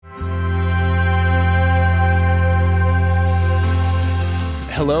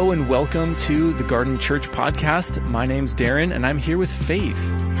Hello and welcome to the Garden Church podcast. My name's Darren and I'm here with Faith.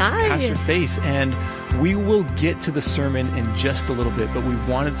 Hi. Pastor Faith. And we will get to the sermon in just a little bit, but we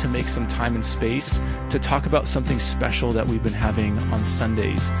wanted to make some time and space to talk about something special that we've been having on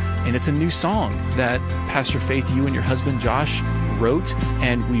Sundays. And it's a new song that Pastor Faith, you and your husband Josh wrote,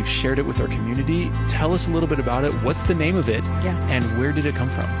 and we've shared it with our community. Tell us a little bit about it. What's the name of it? And where did it come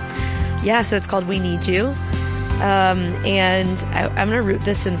from? Yeah, so it's called We Need You. And I'm going to root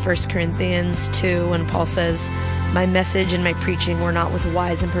this in 1 Corinthians 2 when Paul says, "My message and my preaching were not with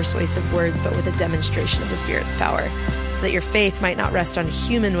wise and persuasive words, but with a demonstration of the Spirit's power, so that your faith might not rest on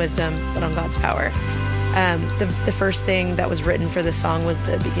human wisdom, but on God's power." The first thing that was written for this song was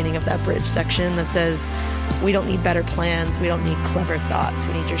the beginning of that bridge section that says, "We don't need better plans. We don't need clever thoughts.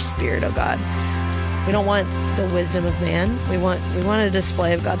 We need your Spirit, oh God." We don't want the wisdom of man. We want a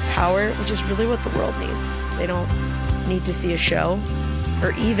display of God's power, which is really what the world needs. They don't need to see a show,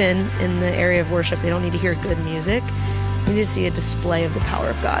 or even in the area of worship, they don't need to hear good music. They need to see a display of the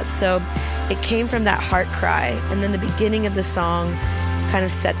power of God. So it came from that heart cry. And then the beginning of the song kind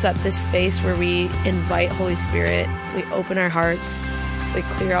of sets up this space where we invite Holy Spirit. We open our hearts. We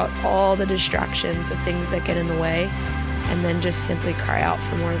clear out all the distractions, the things that get in the way, and then just simply cry out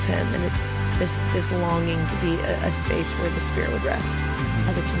for more of Him. And it's this longing to be a space where the Spirit would rest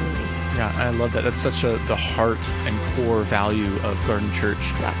as a community. Yeah, I love that. That's such the heart and core value of Garden Church.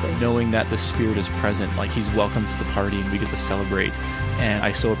 Exactly. Knowing that the Spirit is present, like He's welcome to the party and we get to celebrate. And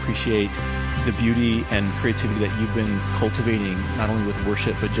I so appreciate the beauty and creativity that you've been cultivating, not only with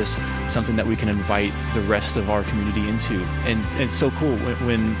worship, but just something that we can invite the rest of our community into. And it's so cool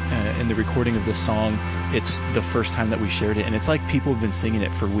when in the recording of this song, it's the first time that we shared it, and it's like people have been singing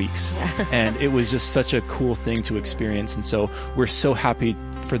it for weeks. Yeah. And it was just such a cool thing to experience. And so we're so happy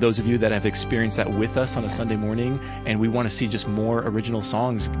for those of you that have experienced that with us on a Sunday morning, and we want to see just more original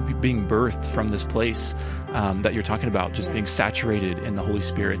songs being birthed from this place that you're talking about, just being saturated in the Holy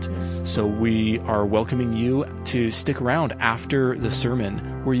Spirit. So we are welcoming you to stick around after the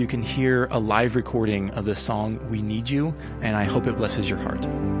sermon, where you can hear a live recording of the song We Need You, and I hope it blesses your heart.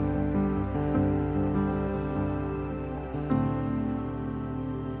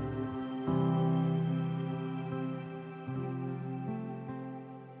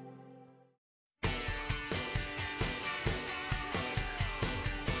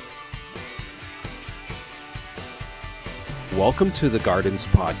 Welcome to the Gardens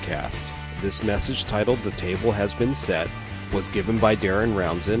Podcast. This message, titled "The Table Has Been Set," was given by Darren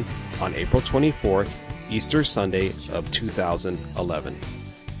Roundson on April 24th, Easter Sunday of 2011.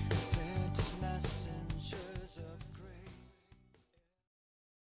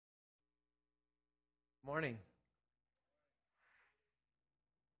 Morning.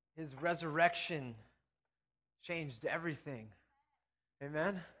 His resurrection changed everything.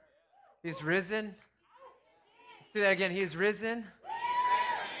 Amen? He's risen. Let's do that again. He is risen.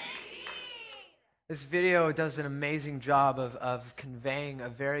 This video does an amazing job of conveying a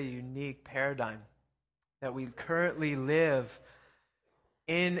very unique paradigm that we currently live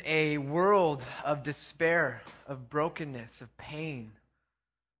in a world of despair, of brokenness, of pain,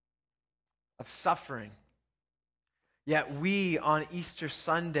 of suffering. Yet we, on Easter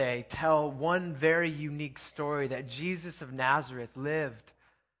Sunday, tell one very unique story that Jesus of Nazareth lived,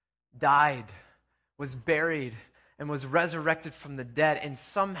 died, was buried, and was resurrected from the dead, and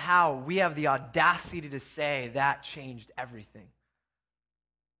somehow we have the audacity to say that changed everything.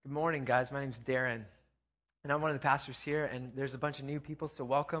 Good morning, guys. My name's Darren, and I'm one of the pastors here, and there's a bunch of new people, so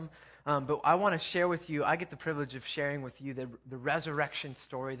welcome. But I want to share with you, I get the privilege of sharing with you the resurrection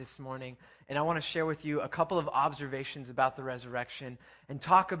story this morning, and I want to share with you a couple of observations about the resurrection and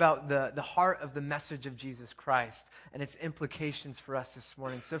talk about the heart of the message of Jesus Christ and its implications for us this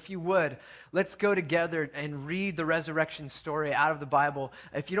morning. So if you would, let's go together and read the resurrection story out of the Bible.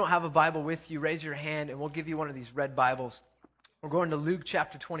 If you don't have a Bible with you, raise your hand and we'll give you one of these red Bibles. We're going to Luke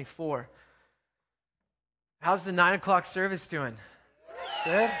chapter 24. How's the 9 o'clock service doing?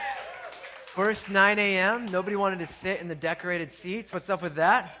 Good? First 9 a.m., nobody wanted to sit in the decorated seats. What's up with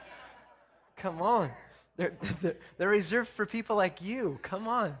that? Come on. They're reserved for people like you. Come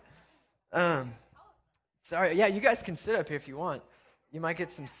on. Sorry. Yeah, you guys can sit up here if you want. You might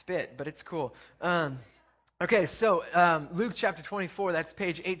get some spit, but it's cool. Okay, so Luke chapter 24, that's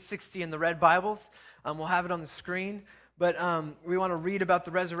page 860 in the red Bibles. We'll have it on the screen. But we want to read about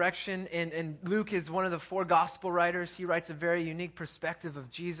the resurrection, and Luke is one of the four gospel writers. He writes a very unique perspective of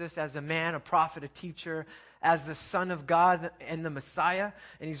Jesus as a man, a prophet, a teacher, as the Son of God and the Messiah.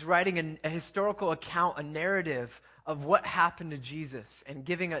 And he's writing a historical account, a narrative of what happened to Jesus, and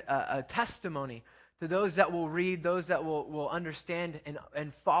giving a testimony To those that will read, those that will understand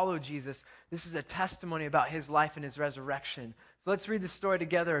and follow Jesus, this is a testimony about his life and his resurrection. So let's read the story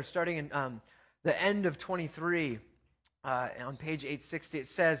together, starting in the end of 23. On page 860, it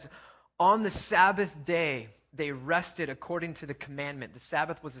says, "On the Sabbath day, they rested according to the commandment." The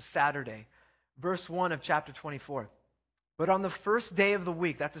Sabbath was a Saturday. Verse 1 of chapter 24. "But on the first day of the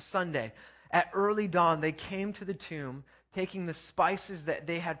week," that's a Sunday, "at early dawn, they came to the tomb, taking the spices that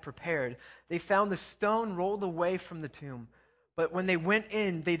they had prepared. They found the stone rolled away from the tomb. But when they went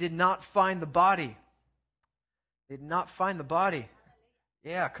in, they did not find the body." They did not find the body.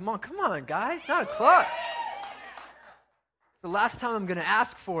 Yeah, come on, guys. 9 o'clock. It's the last time I'm going to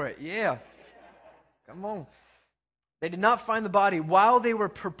ask for it. Yeah. Come on. They did not find the body while they were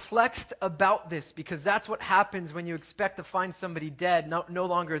perplexed about this, because that's what happens when you expect to find somebody dead, no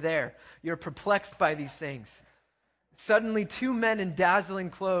longer there. You're perplexed by these things. "Suddenly 2 men in dazzling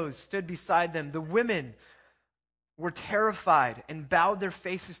clothes stood beside them. The women were terrified and bowed their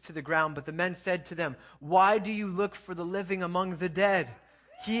faces to the ground. But the men said to them, 'Why do you look for the living among the dead?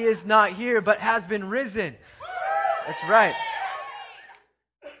 He is not here, but has been risen.'" That's right.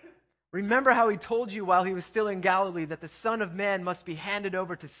 "Remember how he told you while he was still in Galilee that the Son of Man must be handed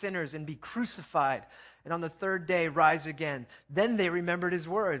over to sinners and be crucified, and on the third day rise again." Then they remembered his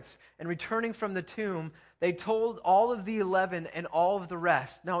words, and returning from the tomb, they told all of the 11 and all of the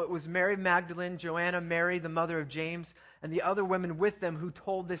rest. Now it was Mary Magdalene, Joanna, Mary, the mother of James, and the other women with them who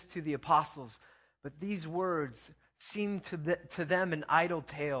told this to the apostles. But these words seemed to them an idle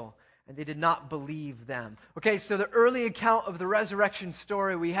tale, and they did not believe them. Okay, so the early account of the resurrection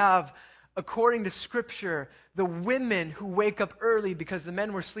story, we have, according to Scripture, the women who wake up early because the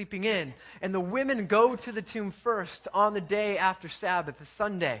men were sleeping in. And the women go to the tomb first on the day after Sabbath, a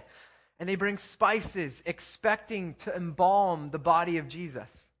Sunday. And they bring spices, expecting to embalm the body of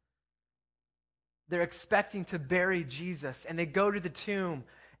Jesus. They're expecting to bury Jesus. And they go to the tomb,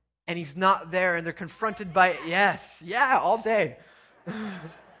 and he's not there. And they're confronted by, all day.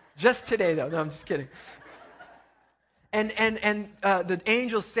 Just today, though. No, I'm just kidding. And the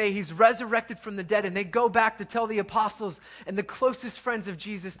angels say he's resurrected from the dead. And they go back to tell the apostles and the closest friends of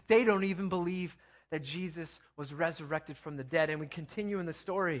Jesus, they don't even believe that Jesus was resurrected from the dead. And we continue in the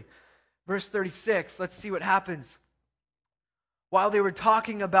story. Verse 36, let's see what happens. "While they were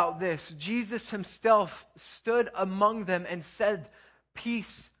talking about this, Jesus himself stood among them and said,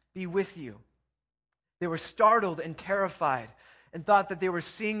 'Peace be with you.' They were startled and terrified and thought that they were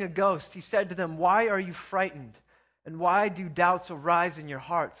seeing a ghost. He said to them, 'Why are you frightened? And why do doubts arise in your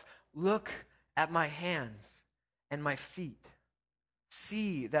hearts? Look at my hands and my feet.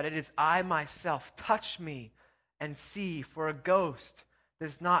 See that it is I myself. Touch me and see, for a ghost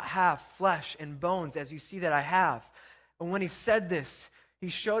does not have flesh and bones, as you see that I have.' And when he said this, he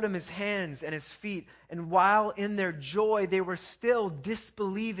showed him his hands and his feet. And while in their joy, they were still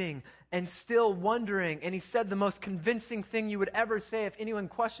disbelieving and still wondering. And he said the most convincing thing you would ever say if anyone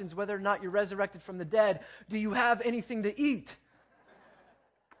questions whether or not you're resurrected from the dead. 'Do you have anything to eat?'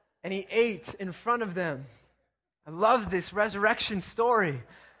 And he ate in front of them." I love this resurrection story.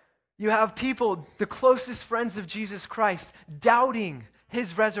 You have people, the closest friends of Jesus Christ, doubting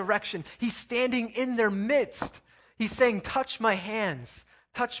his resurrection. He's standing in their midst. He's saying, "Touch my hands,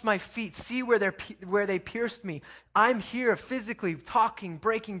 touch my feet, see where they pierced me. I'm here physically talking,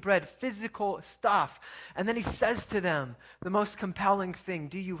 breaking bread, physical stuff." And then he says to them the most compelling thing,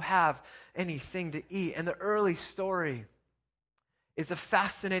 "Do you have anything to eat?" And the early story is a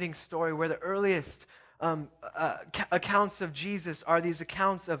fascinating story where the earliest accounts of Jesus are these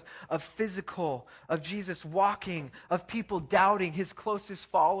accounts of Jesus walking, of people doubting, his closest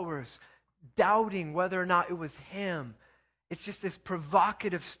followers, doubting whether or not it was him. It's just this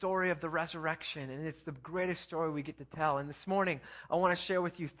provocative story of the resurrection, and it's the greatest story we get to tell. And this morning, I want to share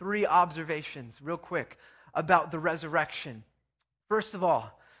with you 3 observations real quick about the resurrection. First of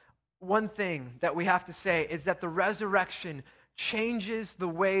all, one thing that we have to say is that the resurrection changes the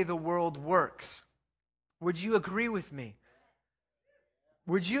way the world works. Would you agree with me?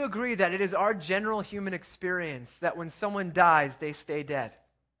 Would you agree that it is our general human experience that when someone dies, they stay dead?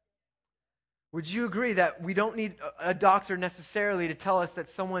 Would you agree that we don't need a doctor necessarily to tell us that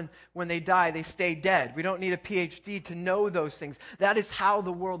someone, when they die, they stay dead? We don't need a PhD to know those things. That is how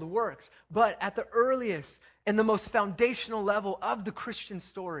the world works. But at the earliest and the most foundational level of the Christian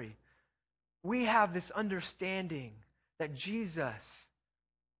story, we have this understanding that Jesus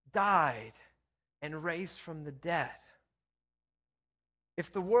died and raised from the dead.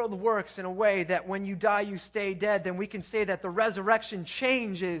 If the world works in a way that when you die you stay dead, then we can say that the resurrection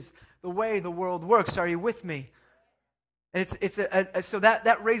changes the way the world works. Are you with me? And so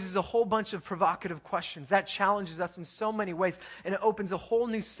that raises a whole bunch of provocative questions. That challenges us in so many ways, and it opens a whole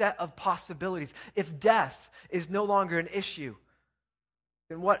new set of possibilities. If death is no longer an issue,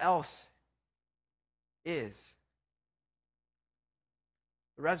 then what else is?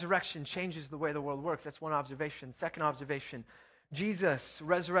 The resurrection changes the way the world works. That's one observation. Second observation, Jesus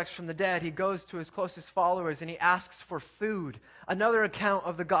resurrects from the dead. He goes to his closest followers and he asks for food. Another account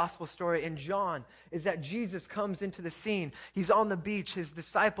of the gospel story in John is that Jesus comes into the scene. He's on the beach. His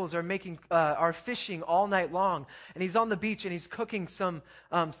disciples are fishing all night long. And he's on the beach and he's cooking some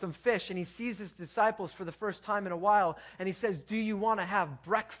fish. And he sees his disciples for the first time in a while. And he says, "Do you want to have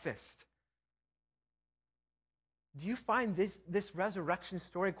breakfast?" Do you find this resurrection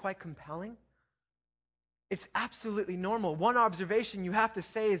story quite compelling? It's absolutely normal. One observation you have to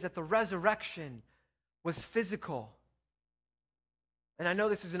say is that the resurrection was physical. And I know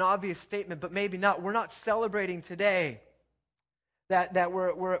this is an obvious statement, but maybe not. We're not celebrating today that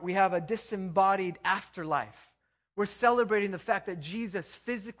we have a disembodied afterlife. We're celebrating the fact that Jesus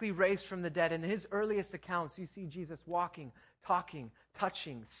physically raised from the dead. In his earliest accounts, you see Jesus walking, talking,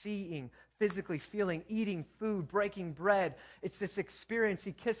 touching, seeing, physically feeling, eating food, breaking bread. It's this experience.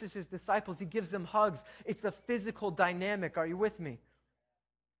 He kisses his disciples. He gives them hugs. It's a physical dynamic. Are you with me?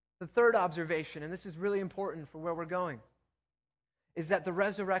 The third observation, and this is really important for where we're going, is that the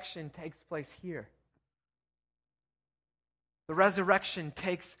resurrection takes place here. The resurrection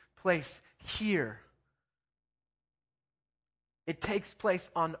takes place here. It takes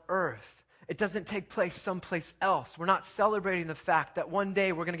place on earth. It doesn't take place someplace else. We're not celebrating the fact that one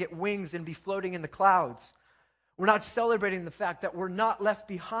day we're going to get wings and be floating in the clouds. We're not celebrating the fact that we're not left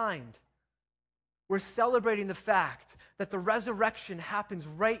behind. We're celebrating the fact that the resurrection happens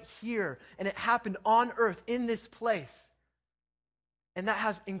right here, and it happened on earth in this place. And that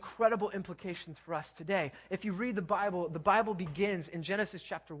has incredible implications for us today. If you read the Bible begins in Genesis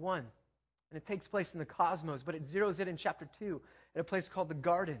chapter 1, and it takes place in the cosmos, but it zeroes in chapter 2 at a place called the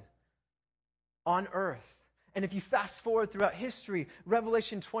garden on earth. And if you fast forward throughout history,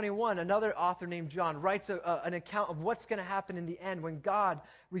 Revelation 21, another author named John writes an account of what's going to happen in the end when God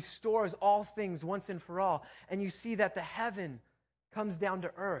restores all things once and for all. And you see that the heaven comes down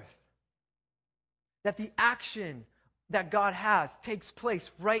to earth. That the action that God has takes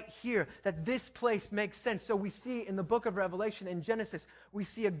place right here, that this place makes sense. So we see in the book of Revelation, in Genesis, we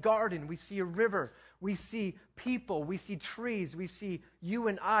see a garden, we see a river, we see people, we see trees, we see you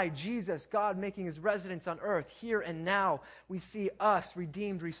and I, Jesus, God making his residence on earth, here and now. We see us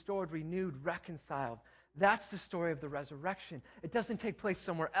redeemed, restored, renewed, reconciled. That's the story of the resurrection. It doesn't take place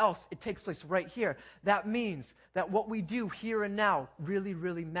somewhere else. It takes place right here. That means that what we do here and now really,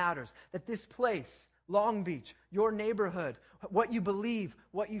 really matters. That this place, Long Beach, your neighborhood, what you believe,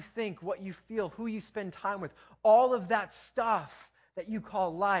 what you think, what you feel, who you spend time with, all of that stuff that you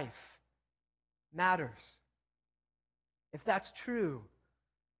call life matters. If that's true,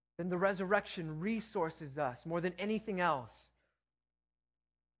 then the resurrection resources us more than anything else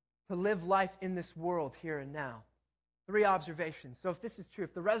to live life in this world here and now. 3 observations. So if this is true,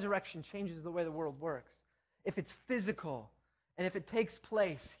 if the resurrection changes the way the world works, if it's physical, and if it takes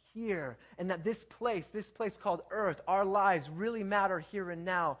place here, and that this place called earth, our lives really matter here and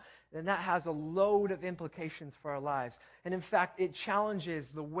now, then that has a load of implications for our lives. And in fact, it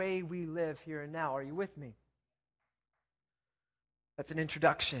challenges the way we live here and now. Are you with me? That's an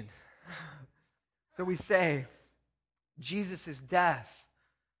introduction. So we say, Jesus' death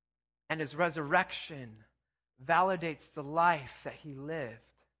and his resurrection validates the life that he lived.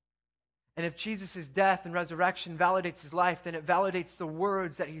 And if Jesus' death and resurrection validates his life, then it validates the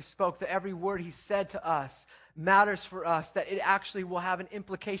words that he spoke, that every word he said to us matters for us, that it actually will have an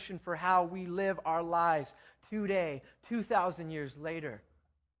implication for how we live our lives today, 2,000 years later.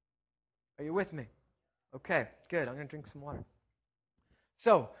 Are you with me? Okay, good. I'm going to drink some water.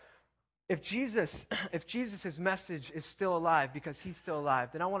 So, if Jesus' message is still alive because he's still alive,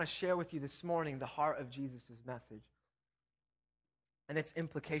 then I want to share with you this morning the heart of Jesus' message and its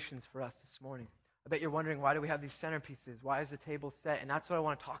implications for us this morning. I bet you're wondering, why do we have these centerpieces? Why is the table set? And that's what I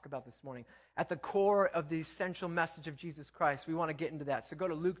want to talk about this morning. At the core of the essential message of Jesus Christ, we want to get into that. So go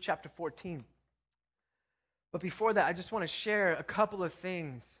to Luke chapter 14. But before that, I just want to share a couple of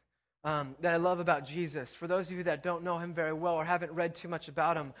things that I love about Jesus. For those of you that don't know him very well or haven't read too much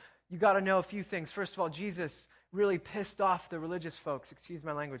about him, you got to know a few things. First of all, Jesus really pissed off the religious folks. Excuse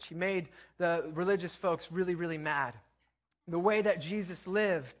my language. He made the religious folks really, really mad. The way that Jesus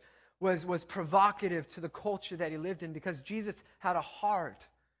lived was provocative to the culture that he lived in, because Jesus had a heart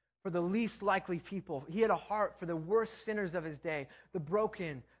for the least likely people. He had a heart for the worst sinners of his day, the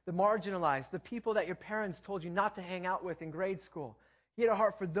broken, the marginalized, the people that your parents told you not to hang out with in grade school. He had a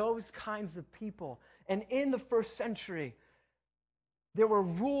heart for those kinds of people. And in the first century, there were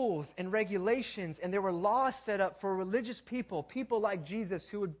rules and regulations, and there were laws set up for religious people like Jesus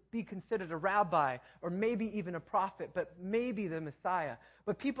who would be considered a rabbi or maybe even a prophet, but maybe the Messiah.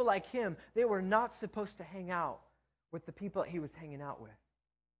 But people like him, they were not supposed to hang out with the people that he was hanging out with.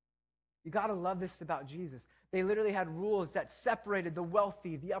 You got to love this about Jesus. They literally had rules that separated the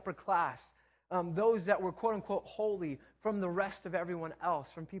wealthy, the upper class, those that were quote-unquote holy from the rest of everyone else,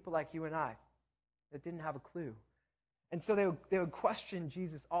 from people like you and I that didn't have a clue. And so they would question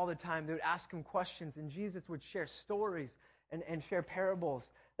Jesus all the time. They would ask him questions, and Jesus would share stories and share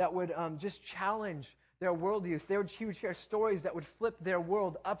parables that would just challenge their worldviews. He would share stories that would flip their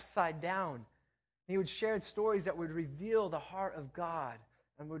world upside down. He would share stories that would reveal the heart of God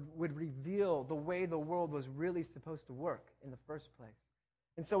and would reveal the way the world was really supposed to work in the first place.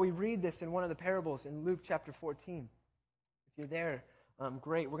 And so we read this in one of the parables in Luke chapter 14. If you're there,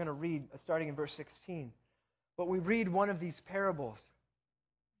 great. We're going to read starting in verse 16. But we read one of these parables.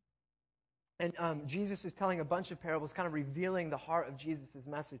 And Jesus is telling a bunch of parables, kind of revealing the heart of Jesus'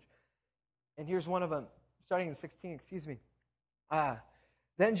 message. And here's one of them, starting in 16,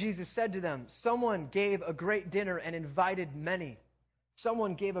 Then Jesus said to them, someone gave a great dinner and invited many.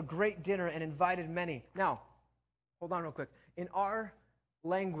 Someone gave a great dinner and invited many. Now, hold on real quick. In our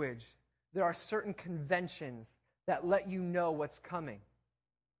language, there are certain conventions that let you know what's coming.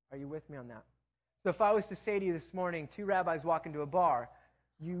 Are you with me on that? So if I was to say to you this morning, two rabbis walk into a bar,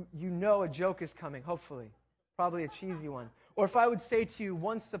 you know a joke is coming, hopefully. Probably a cheesy one. Or if I would say to you,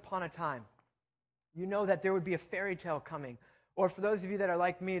 once upon a time, you know that there would be a fairy tale coming. Or for those of you that are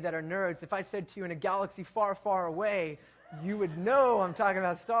like me, that are nerds, if I said to you in a galaxy far, far away, you would know I'm talking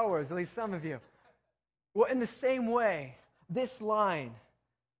about Star Wars, at least some of you. Well, in the same way, this line,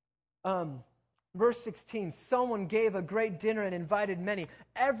 verse 16, someone gave a great dinner and invited many.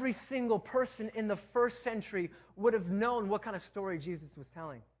 Every single person in the first century would have known what kind of story Jesus was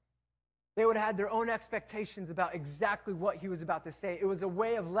telling. They would have had their own expectations about exactly what he was about to say. It was a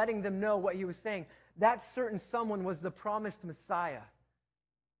way of letting them know what he was saying. That certain someone was the promised Messiah.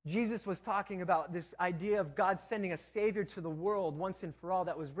 Jesus was talking about this idea of God sending a Savior to the world once and for all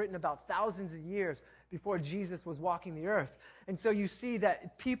that was written about thousands of years before Jesus was walking the earth. And so you see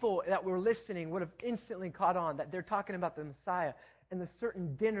that people that were listening would have instantly caught on that they're talking about the Messiah and the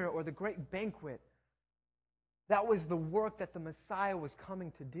certain dinner or the great banquet. That was the work that the Messiah was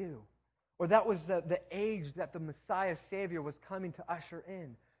coming to do. Or that was the age that the Messiah Savior was coming to usher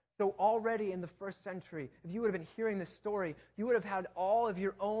in. So already in the first century, if you would have been hearing this story, you would have had all of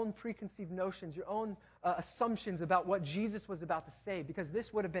your own preconceived notions, your own assumptions about what Jesus was about to say, because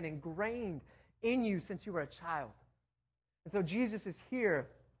this would have been ingrained in you since you were a child. And so Jesus is here,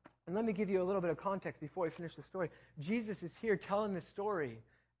 and let me give you a little bit of context before we finish the story. Jesus is here telling this story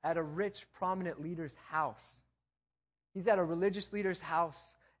at a rich, prominent leader's house. He's at a religious leader's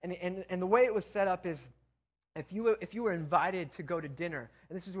house, and the way it was set up is, if you were invited to go to dinner,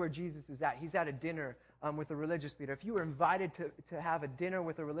 and this is where Jesus is at, he's at a dinner with a religious leader. If you were invited to have a dinner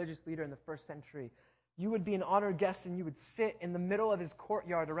with a religious leader in the first century, you would be an honored guest and you would sit in the middle of his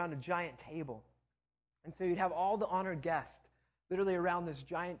courtyard around a giant table. And so you'd have all the honored guests literally around this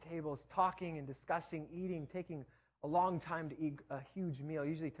giant table talking and discussing, eating, taking a long time to eat a huge meal.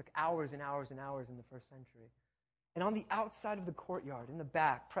 Usually took hours and hours and hours in the first century. And on the outside of the courtyard, in the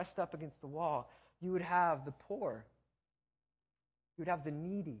back, pressed up against the wall, you would have the poor. You would have the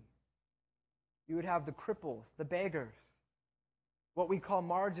needy. You would have the cripples, the beggars, what we call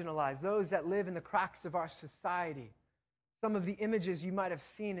marginalized, those that live in the cracks of our society. Some of the images you might have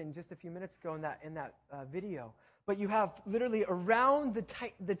seen in just a few minutes ago in that video. But you have literally around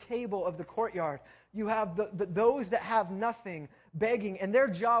the table of the courtyard, you have those that have nothing begging, and their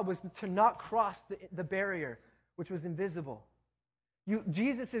job was to not cross the barrier, which was invisible.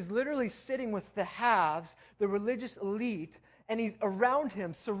 Jesus is literally sitting with the haves, the religious elite, and he's around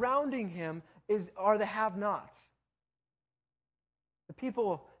him, surrounding him, are the have-nots. The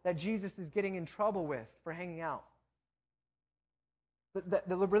people that Jesus is getting in trouble with for hanging out.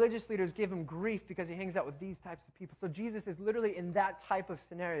 The religious leaders give him grief because he hangs out with these types of people. So Jesus is literally in that type of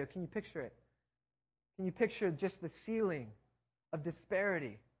scenario. Can you picture it? Can you picture just the ceiling of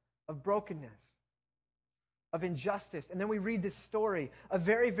disparity, of brokenness, of injustice? And then we read this story, a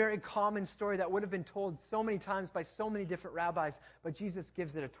very, very common story that would have been told so many times by so many different rabbis, but Jesus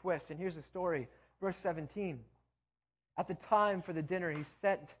gives it a twist. And here's the story, verse 17. At the time for the dinner, he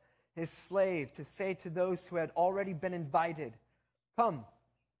sent his slave to say to those who had already been invited, "Come,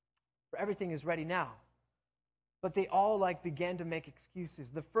 for everything is ready now." But they all began to make excuses.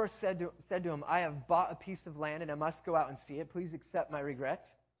 The first said to him, I have bought a piece of land and I must go out and see it. Please accept my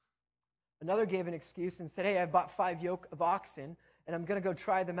regrets. Another gave an excuse and said, hey, I've bought 5 yoke of oxen and I'm going to go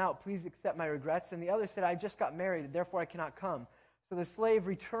try them out. Please accept my regrets. And the other said, I just got married, therefore I cannot come. So the slave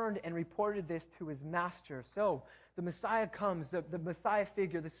returned and reported this to his master. So the Messiah comes, the Messiah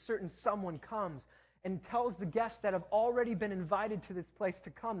figure, this certain someone comes and tells the guests that have already been invited to this place to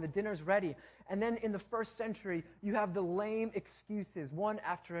come. The dinner's ready. And then in the first century, you have the lame excuses, one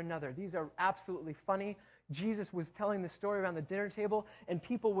after another. These are absolutely funny. Jesus was telling the story around the dinner table, and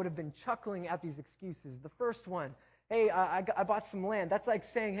people would have been chuckling at these excuses. The first one, hey, I bought some land. That's like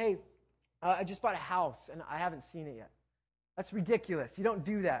saying, hey, I just bought a house, and I haven't seen it yet. That's ridiculous. You don't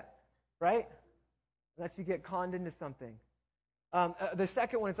do that, right? Unless you get conned into something. The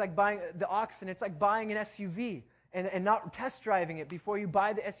second one, it's like buying the oxen. It's like buying an SUV and not test driving it before you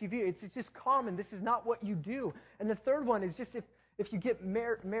buy the SUV. It's just common. This is not what you do. And the third one is just if you get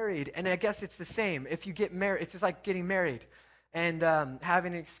married, and I guess it's the same. If you get married, it's just like getting married and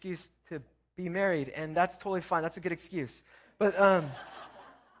having an excuse to be married, and that's totally fine. That's a good excuse. But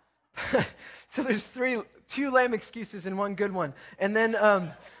so there's 2 lame excuses and 1 good one, and then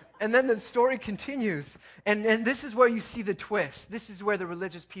the story continues, and this is where you see the twist. This is where the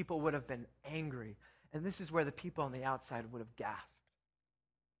religious people would have been angry, and this is where the people on the outside would have gasped.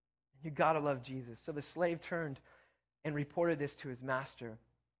 You got to love Jesus. So the slave turned and reported this to his master.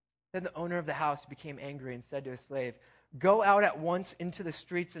 Then the owner of the house became angry and said to his slave, go out at once into the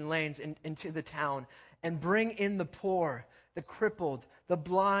streets and lanes and into the town and bring in the poor, the crippled, the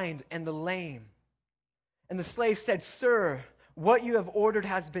blind, and the lame. And the slave said, sir, what you have ordered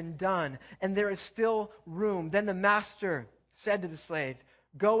has been done, and there is still room. Then the master said to the slave,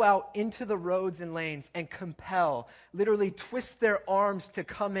 go out into the roads and lanes and compel, literally twist their arms to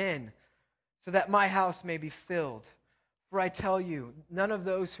come in, so that my house may be filled. For I tell you, none of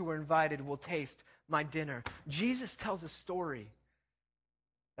those who were invited will taste my dinner. Jesus tells a story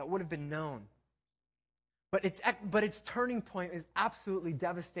that would have been known. But its turning point is absolutely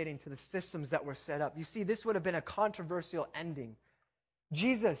devastating to the systems that were set up. You see, this would have been a controversial ending.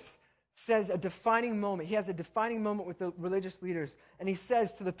 Jesus says a defining moment. He has a defining moment with the religious leaders, and he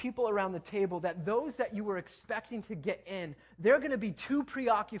says to the people around the table that those that you were expecting to get in, they're going to be too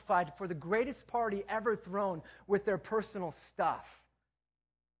preoccupied for the greatest party ever thrown with their personal stuff.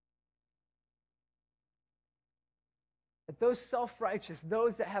 That those self-righteous,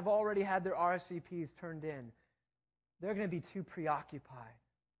 those that have already had their RSVPs turned in, they're going to be too preoccupied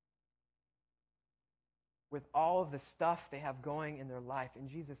with all of the stuff they have going in their life. And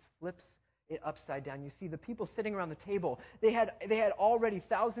Jesus flips it upside down. You see, the people sitting around the table, they had already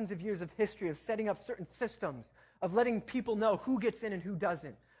thousands of years of history of setting up certain systems, of letting people know who gets in and who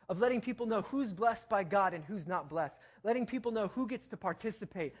doesn't, of letting people know who's blessed by God and who's not blessed, letting people know who gets to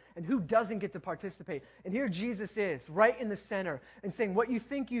participate and who doesn't get to participate. And here Jesus is, right in the center, and saying, what you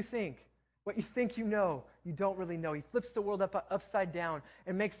think, what you think you know, you don't really know. He flips the world upside down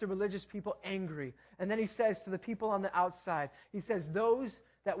and makes the religious people angry. And then he says to the people on the outside, he says, those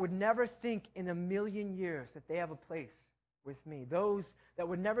that would never think in a million years that they have a place with me, those that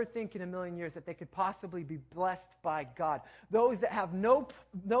would never think in a million years that they could possibly be blessed by God, those that have no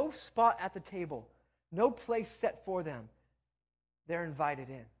spot at the table, no place set for them, they're invited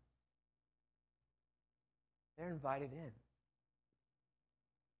in. They're invited in.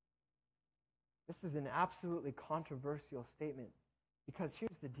 This is an absolutely controversial statement because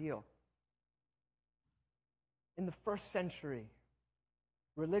here's the deal. In the first century,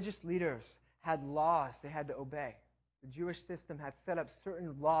 religious leaders had laws they had to obey. The Jewish system had set up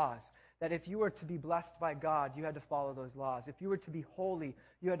certain laws that if you were to be blessed by God, you had to follow those laws. If you were to be holy,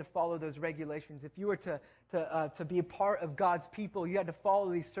 you had to follow those regulations. If you were to be a part of God's people, you had to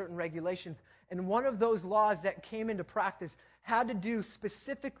follow these certain regulations. And one of those laws that came into practice had to do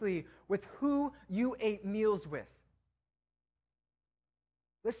specifically with who you ate meals with.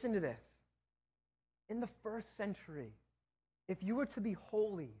 Listen to this. In the first century, if you were to be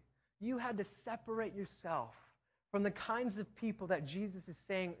holy, you had to separate yourself from the kinds of people that Jesus is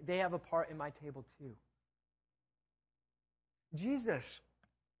saying they have a part in my table too. Jesus,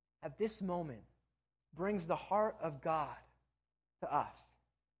 at this moment, brings the heart of God to us.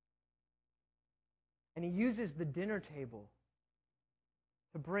 And he uses the dinner table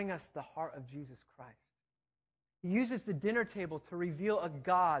to bring us the heart of Jesus Christ. He uses the dinner table to reveal a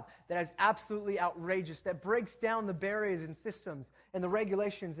God that is absolutely outrageous, that breaks down the barriers and systems and the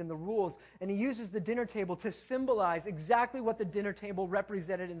regulations and the rules. And he uses the dinner table to symbolize exactly what the dinner table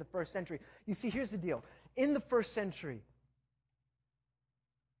represented in the first century. You see, here's the deal. In the first century,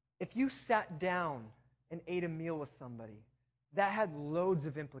 if you sat down and ate a meal with somebody, that had loads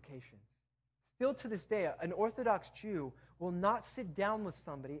of implications. Still to this day, an Orthodox Jew will not sit down with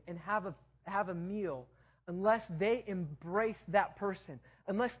somebody and have a meal unless they embrace that person,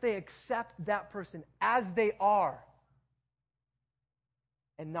 unless they accept that person as they are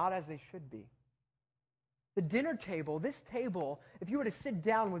and not as they should be. The dinner table, this table, if you were to sit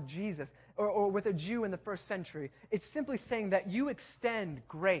down with Jesus or with a Jew in the first century, it's simply saying that you extend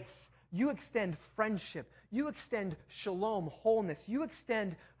grace, you extend friendship, you extend shalom, wholeness, you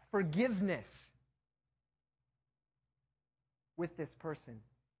extend forgiveness with this person.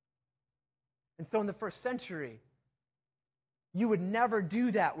 And so in the first century, you would never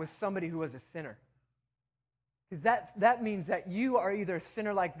do that with somebody who was a sinner. Because that means that you are either a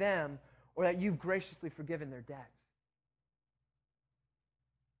sinner like them or that you've graciously forgiven their debts.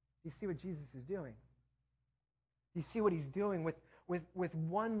 You see what Jesus is doing? You see what he's doing with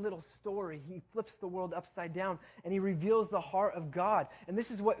one little story? He flips the world upside down and he reveals the heart of God. And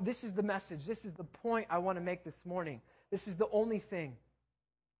this is the message. This is the point I want to make this morning. This is the only thing.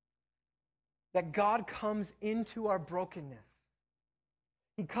 That God comes into our brokenness.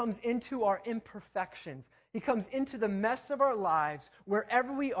 He comes into our imperfections. He comes into the mess of our lives,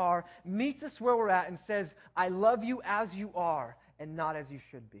 wherever we are, meets us where we're at, and says, I love you as you are and not as you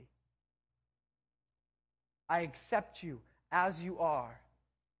should be. I accept you as you are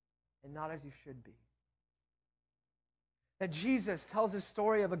and not as you should be. That Jesus tells a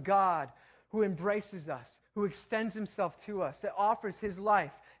story of a God who embraces us, who extends himself to us, that offers his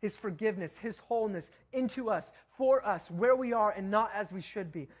life, his forgiveness, his wholeness into us, for us, where we are and not as we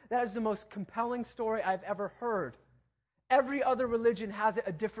should be. That is the most compelling story I've ever heard. Every other religion has it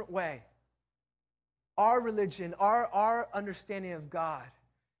a different way. Our religion, our understanding of God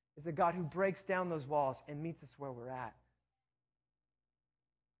is a God who breaks down those walls and meets us where we're at.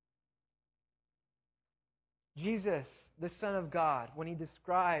 Jesus, the Son of God, when he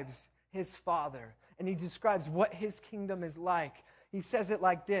describes his Father and he describes what his kingdom is like, he says it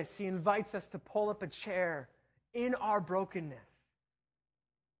like this. He invites us to pull up a chair in our brokenness.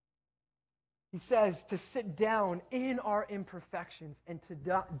 He says to sit down in our imperfections and to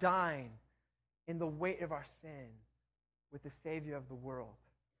dine in the weight of our sin with the Savior of the world.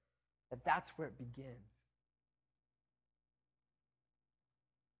 That's where it begins.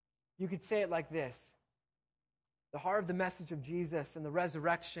 You could say it like this. The heart of the message of Jesus and the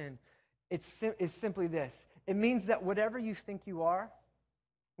resurrection is simply this. It means that whatever you think you are,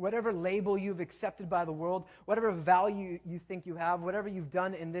 whatever label you've accepted by the world, whatever value you think you have, whatever you've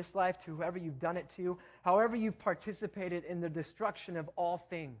done in this life to whoever you've done it to, however you've participated in the destruction of all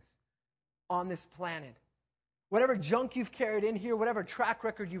things on this planet, whatever junk you've carried in here, whatever track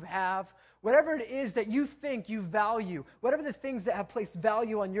record you have, whatever it is that you think you value, whatever the things that have placed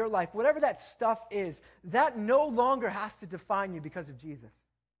value on your life, whatever that stuff is, that no longer has to define you because of Jesus.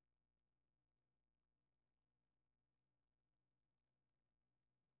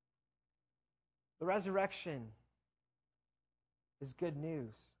 The resurrection is good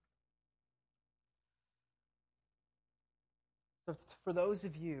news. So for those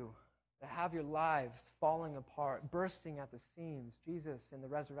of you that have your lives falling apart, bursting at the seams, Jesus in the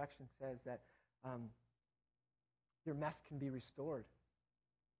resurrection says that your mess can be restored.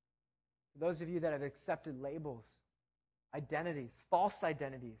 For those of you that have accepted labels, identities, false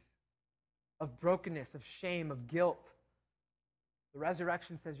identities of brokenness, of shame, of guilt, the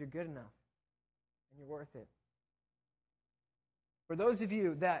resurrection says you're good enough. And you're worth it. For those of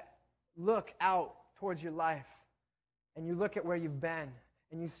you that look out towards your life and you look at where you've been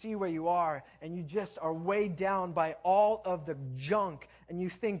and you see where you are and you just are weighed down by all of the junk and you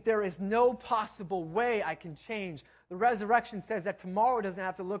think there is no possible way I can change, the resurrection says that tomorrow doesn't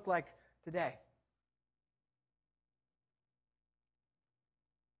have to look like today.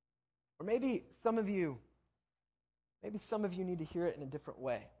 Or maybe some of you need to hear it in a different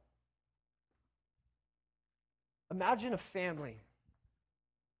way. Imagine a family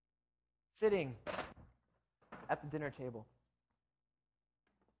sitting at the dinner table.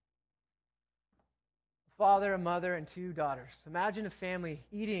 A father, a mother, and two daughters. Imagine a family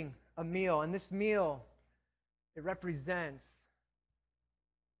eating a meal, and this meal, it represents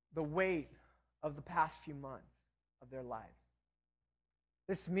the weight of the past few months of their lives.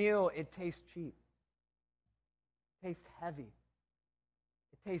 This meal, it tastes cheap. It tastes heavy.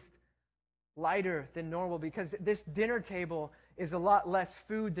 It tastes lighter than normal because this dinner table is a lot less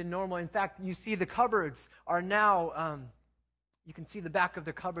food than normal. In fact, you see the cupboards are now, you can see the back of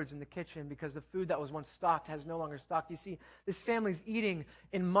the cupboards in the kitchen because the food that was once stocked has no longer stocked. You see, this family's eating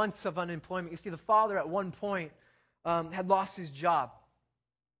in months of unemployment. You see, the father at one point had lost his job.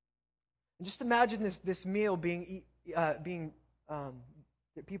 And just imagine this meal that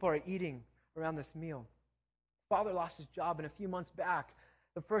people are eating around this meal. Father lost his job, and a few months back,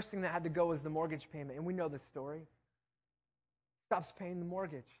 the first thing that had to go was the mortgage payment. And we know this story. Stops paying the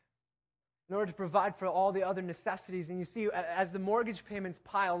mortgage in order to provide for all the other necessities. And you see, as the mortgage payments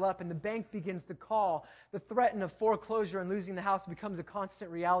pile up and the bank begins to call, the threat of foreclosure and losing the house becomes a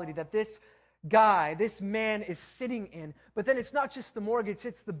constant reality that this man is sitting in. But then it's not just the mortgage,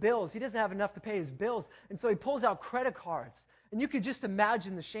 it's the bills. He doesn't have enough to pay his bills. And so he pulls out credit cards. And you could just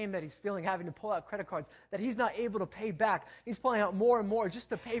imagine the shame that he's feeling having to pull out credit cards that he's not able to pay back. He's pulling out more and more just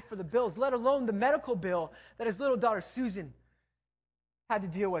to pay for the bills, let alone the medical bill that his little daughter Susan had to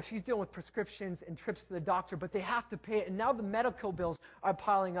deal with. She's dealing with prescriptions and trips to the doctor, but they have to pay it. And now the medical bills are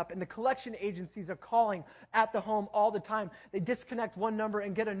piling up, and the collection agencies are calling at the home all the time. They disconnect one number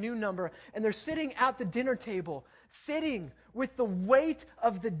and get a new number, and they're sitting at the dinner table, sitting with the weight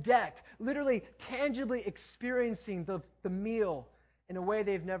of the debt, literally tangibly experiencing the meal in a way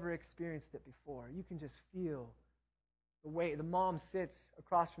they've never experienced it before. You can just feel the weight. The mom sits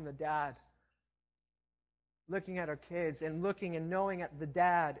across from the dad, looking at her kids and looking and knowing at the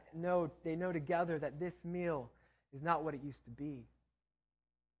dad. They know together that this meal is not what it used to be.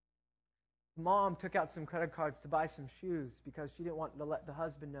 Mom took out some credit cards to buy some shoes because she didn't want to let the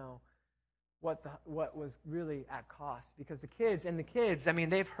husband know what was really at cost. Because the kids, I mean,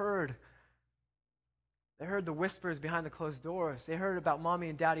 they've heard the whispers behind the closed doors. They heard about mommy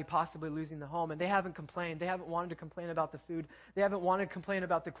and daddy possibly losing the home, and they haven't complained. They haven't wanted to complain about the food. They haven't wanted to complain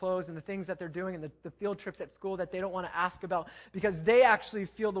about the clothes and the things that they're doing and the field trips at school that they don't want to ask about because they actually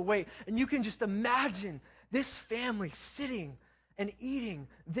feel the weight. And you can just imagine this family sitting and eating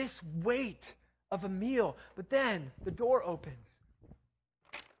this weight of a meal. But then the door opens.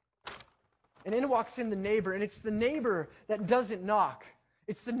 And in walks in the neighbor, and it's the neighbor that doesn't knock.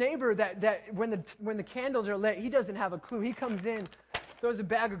 It's the neighbor that when the candles are lit, he doesn't have a clue. He comes in, throws a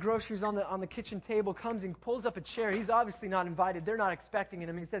bag of groceries on the kitchen table, comes and pulls up a chair. He's obviously not invited. They're not expecting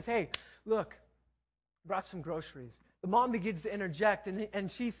him. He says, "Hey, look, brought some groceries." The mom begins to interject,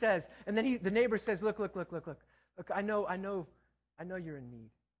 and she says, and then the neighbor says, "Look, I know you're in need.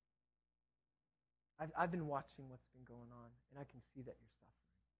 I've been watching what's been going on, and I can see that you're suffering."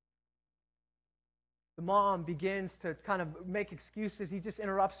 The mom begins to kind of make excuses. He just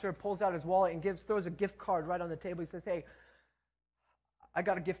interrupts her, pulls out his wallet, and throws a gift card right on the table. He says, "Hey, I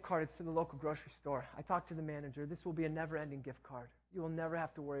got a gift card. It's to the local grocery store. I talked to the manager. This will be a never-ending gift card. You will never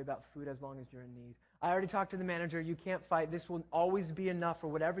have to worry about food as long as you're in need. I already talked to the manager. You can't fight. This will always be enough for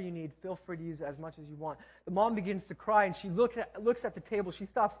whatever you need. Feel free to use it as much as you want." The mom begins to cry, and she looks at the table. She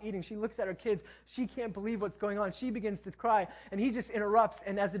stops eating. She looks at her kids. She can't believe what's going on. She begins to cry, and he just interrupts.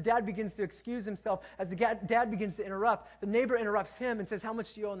 And as the dad begins to excuse himself, as the dad begins to interrupt, the neighbor interrupts him and says, "How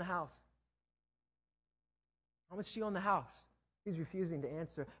much do you owe in the house? How much do you owe in the house?" He's refusing to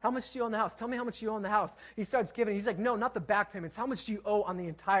answer. "How much do you owe in the house? Tell me how much you owe in the house." He starts giving. He's like, "No, not the back payments. How much do you owe on the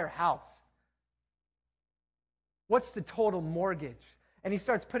entire house? What's the total mortgage?" And he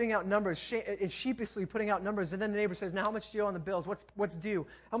starts putting out numbers, sheepishly putting out numbers. And then the neighbor says, "Now, how much do you owe on the bills? What's due?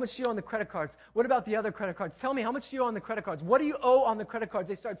 How much do you owe on the credit cards? What about the other credit cards? Tell me, how much do you owe on the credit cards? What do you owe on the credit cards?"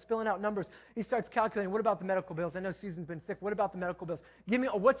 They start spilling out numbers. He starts calculating. "What about the medical bills? I know Susan's been sick. What about the medical bills?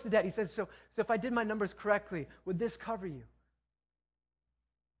 What's the debt?" He says, so if I did my numbers correctly, would this cover you?"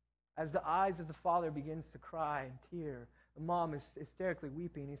 As the eyes of the father begins to cry and tear, the mom is hysterically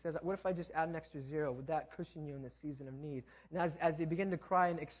weeping. He says, "What if I just add an extra zero? Would that cushion you in this season of need?" And as they begin to cry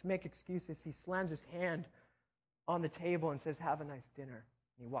and make excuses, he slams his hand on the table and says, "Have a nice dinner."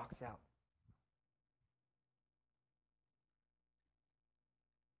 And he walks out.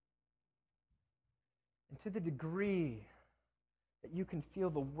 And to the degree that you can feel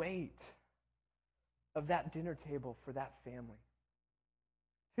the weight of that dinner table for that family,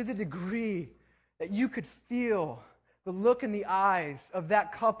 to the degree that you could feel the look in the eyes of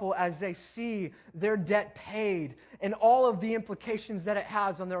that couple as they see their debt paid and all of the implications that it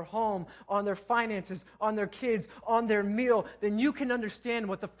has on their home, on their finances, on their kids, on their meal, then you can understand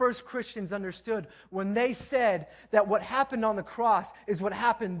what the first Christians understood when they said that what happened on the cross is what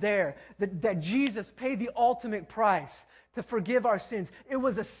happened there, that Jesus paid the ultimate price to forgive our sins. It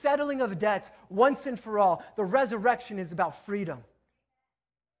was a settling of debts once and for all. The resurrection is about freedom.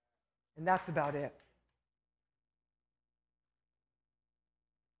 And that's about it.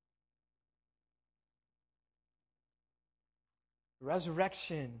 The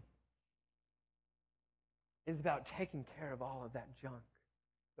resurrection is about taking care of all of that junk.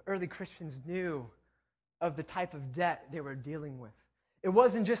 The early Christians knew of the type of debt they were dealing with. It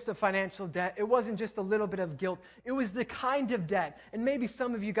wasn't just a financial debt. It wasn't just a little bit of guilt. It was the kind of debt, and maybe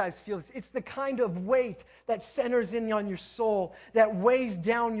some of you guys feel this, it's the kind of weight that centers in on your soul, that weighs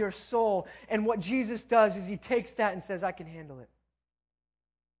down your soul. And what Jesus does is he takes that and says, I can handle it.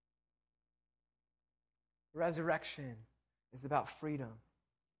 Resurrection is about freedom.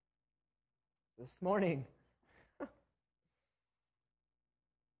 This morning,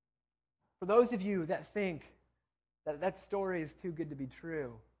 for those of you that think that story is too good to be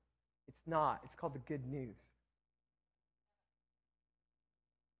true, it's not. It's called the good news.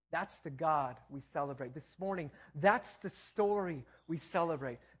 That's the God we celebrate. This morning, that's the story we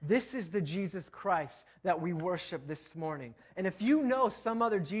celebrate. This is the Jesus Christ that we worship this morning. And if you know some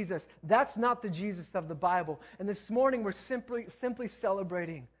other Jesus, that's not the Jesus of the Bible. And this morning, we're simply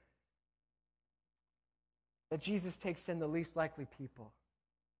celebrating that Jesus takes in the least likely people,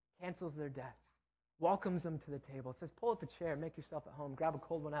 cancels their debts, welcomes them to the table, says, pull up a chair, make yourself at home, grab a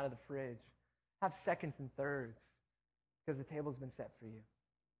cold one out of the fridge, have seconds and thirds, because the table's been set for you.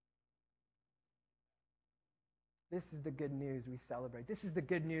 This is the good news we celebrate. This is the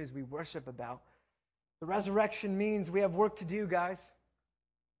good news we worship about. The resurrection means we have work to do, guys.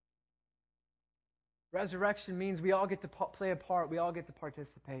 Resurrection means we all get to play a part. We all get to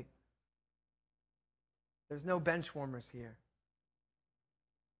participate. There's no bench warmers here.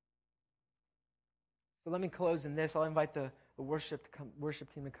 So let me close in this. I'll invite the worship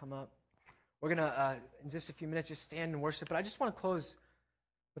team to come up. We're going to, in just a few minutes, just stand and worship. But I just want to close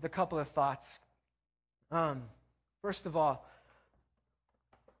with a couple of thoughts. First of all,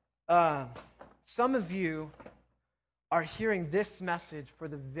 some of you are hearing this message for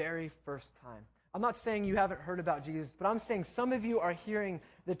the very first time. I'm not saying you haven't heard about Jesus, but I'm saying some of you are hearing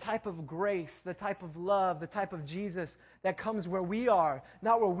the type of grace, the type of love, the type of Jesus that comes where we are,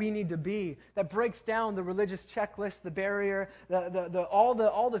 not where we need to be, that breaks down the religious checklist, the barrier, all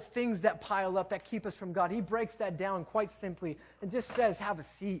the things that pile up that keep us from God. He breaks that down quite simply and just says, have a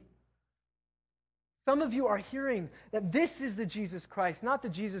seat. Some of you are hearing that this is the Jesus Christ, not the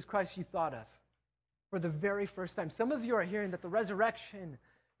Jesus Christ you thought of, for the very first time. Some of you are hearing that the resurrection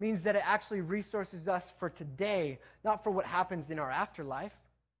means that it actually resources us for today, not for what happens in our afterlife.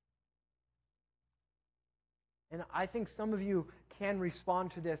 And I think some of you can respond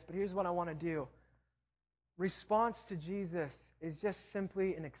to this, but here's what I want to do. Response to Jesus is just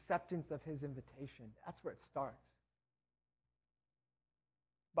simply an acceptance of his invitation. That's where it starts.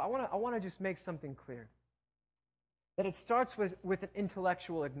 But I want to just make something clear. That it starts with an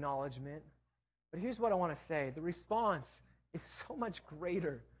intellectual acknowledgement. But here's what I want to say. The response is so much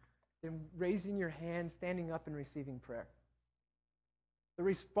greater than raising your hand, standing up, and receiving prayer. The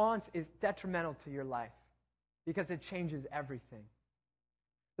response is detrimental to your life because it changes everything.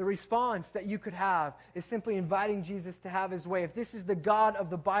 The response that you could have is simply inviting Jesus to have his way. If this is the God of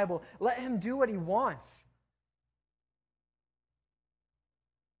the Bible, let him do what he wants.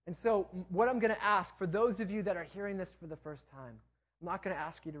 And so what I'm going to ask for those of you that are hearing this for the first time, I'm not going to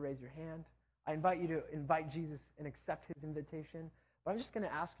ask you to raise your hand. I invite you to invite Jesus and accept his invitation. But I'm just going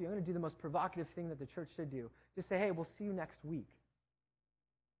to ask you, I'm going to do the most provocative thing that the church should do. Just say, hey, we'll see you next week.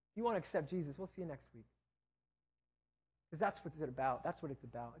 If you want to accept Jesus, we'll see you next week. Because that's what it's about. That's what it's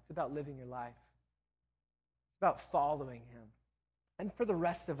about. It's about living your life. It's about following him. And for the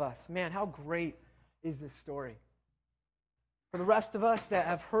rest of us, man, how great is this story? For the rest of us that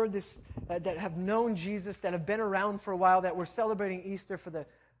have heard this, that have known Jesus, that have been around for a while, that we're celebrating Easter for the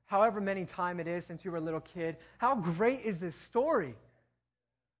however many time it is since you were a little kid, how great is this story?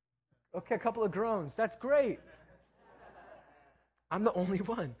 Okay, a couple of groans. That's great. I'm the only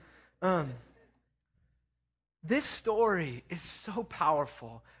one. This story is so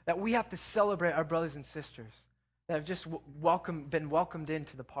powerful that we have to celebrate our brothers and sisters that have just been welcomed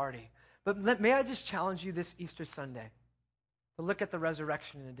into the party. But may I just challenge you this Easter Sunday to look at the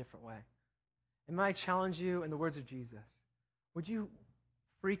resurrection in a different way. And may I challenge you in the words of Jesus, would you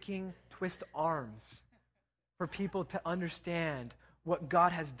freaking twist arms for people to understand what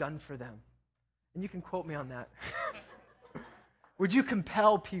God has done for them? And you can quote me on that. Would you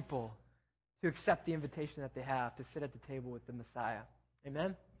compel people to accept the invitation that they have to sit at the table with the Messiah?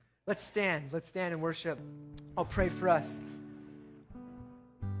 Amen? Let's stand and worship. I'll pray for us.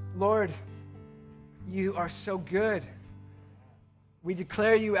 Lord, you are so good. We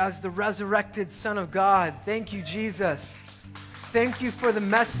declare you as the resurrected Son of God. Thank you, Jesus. Thank you for the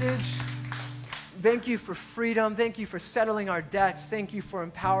message. Thank you for freedom. Thank you for settling our debts. Thank you for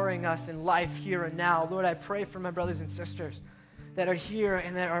empowering us in life here and now. Lord, I pray for my brothers and sisters that are here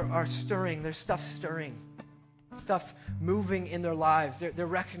and that are stirring. There's stuff stirring, stuff moving in their lives. They're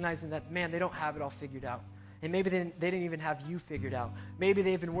recognizing that, man, they don't have it all figured out. And maybe they didn't even have you figured out. Maybe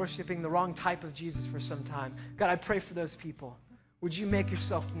they've been worshiping the wrong type of Jesus for some time. God, I pray for those people. Would you make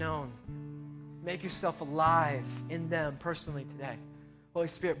yourself known? Make yourself alive in them personally today. Holy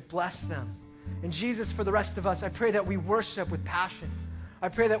Spirit, bless them. And Jesus, for the rest of us, I pray that we worship with passion. I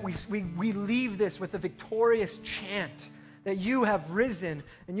pray that we leave this with a victorious chant that you have risen,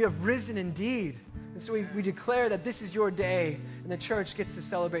 and you have risen indeed. And so we declare that this is your day, and the church gets to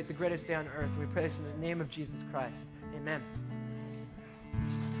celebrate the greatest day on earth. We pray this in the name of Jesus Christ. Amen.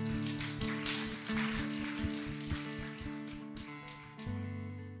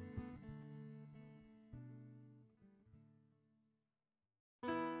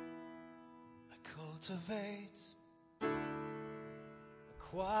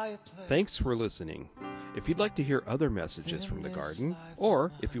 Thanks for listening. If you'd like to hear other messages from the Garden,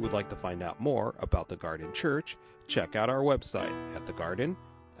 or if you would like to find out more about the Garden Church, check out our website at thegardenlb.org.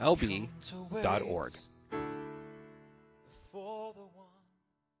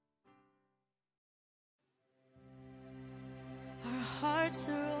 Our hearts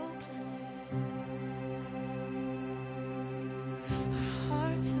are open. Our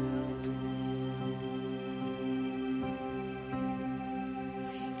hearts are open.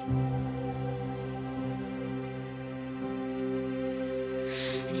 Thank you.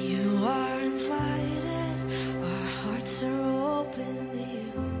 You are invited. Our hearts are open to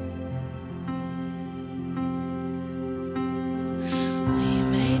you. We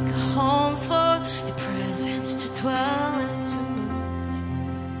make a home for your presence to dwell and to move.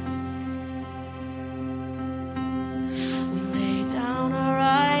 We lay down our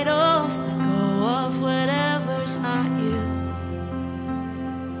idols, let go of whatever's not you.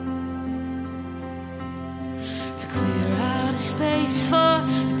 To clear out a space for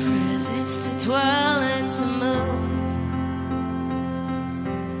your presence to dwell and to move.